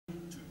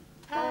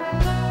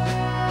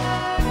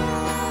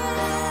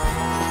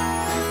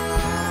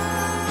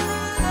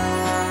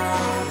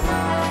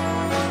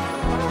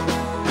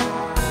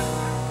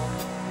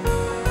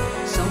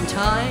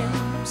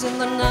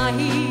the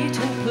night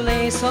and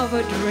place of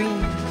a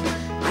dream.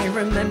 I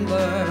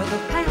remember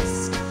the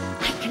past,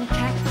 I can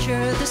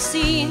capture the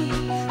scene,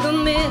 the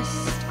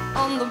mist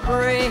on the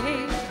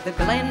brae, the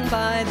glen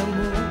by the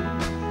moon,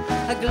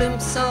 a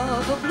glimpse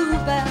of a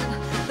bluebell,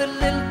 the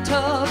lilt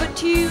of a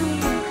tune,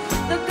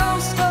 the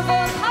ghost of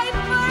a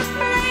piper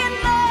playing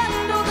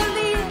Land o' the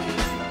Leal.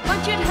 But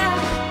you'd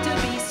have to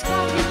be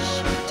Scottish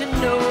to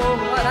know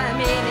what I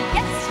mean.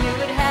 Yes,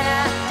 you'd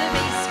have to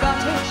be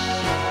Scottish.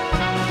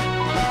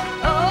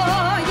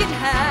 Oh, you'd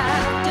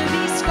have to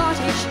be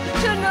Scottish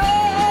to know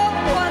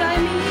what I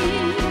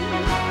mean.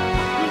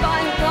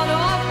 By one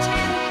of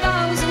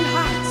 10,000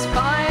 hearts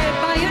fired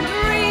by a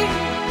dream.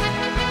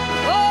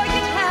 Oh,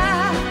 you'd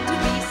have to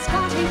be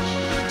Scottish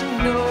to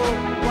know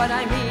what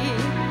I mean.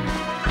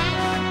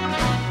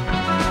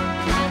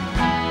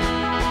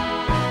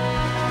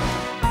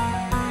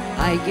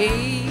 I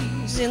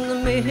gaze in the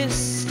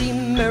misty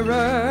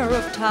mirror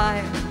of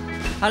time,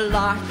 a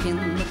lark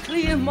in the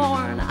clear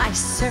morn. I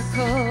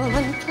circle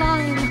and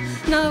climb,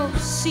 now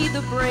see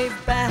the brave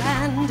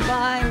band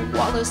by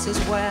Wallace's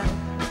well.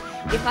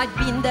 If I'd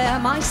been there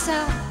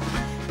myself,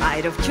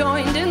 I'd have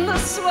joined in the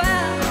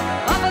swell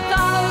of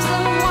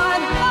 1,000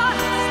 wild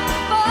hearts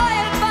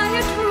fired by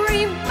a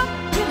dream. But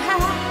you'd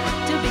have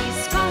to be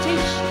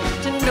Scottish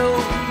to know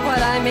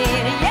what I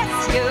mean. Yes,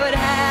 you'd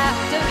have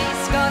to be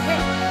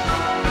Scottish.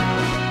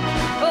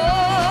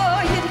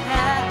 Oh, you'd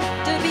have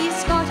to be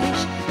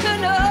Scottish to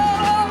know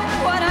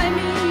what I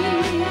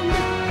mean.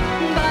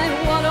 By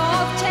one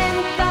of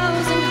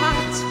 10,000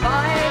 hearts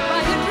fired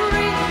by a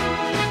dream.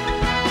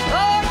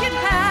 Oh, you'd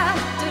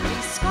have to be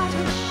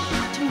Scottish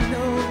to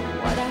know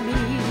what I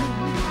mean.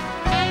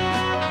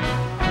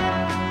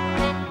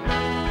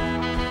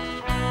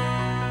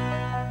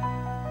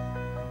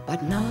 But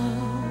now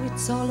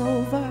it's all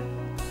over,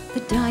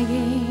 the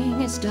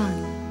dying is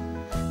done,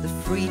 the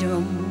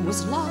freedom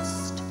was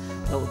lost,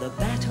 though the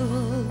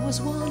battle was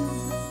won.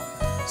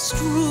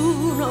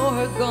 Strewn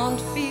o'er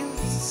gaunt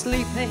fields,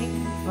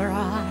 sleeping for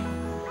aye,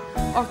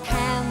 or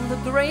can the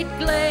great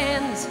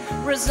glens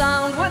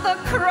resound with a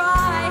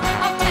cry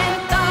of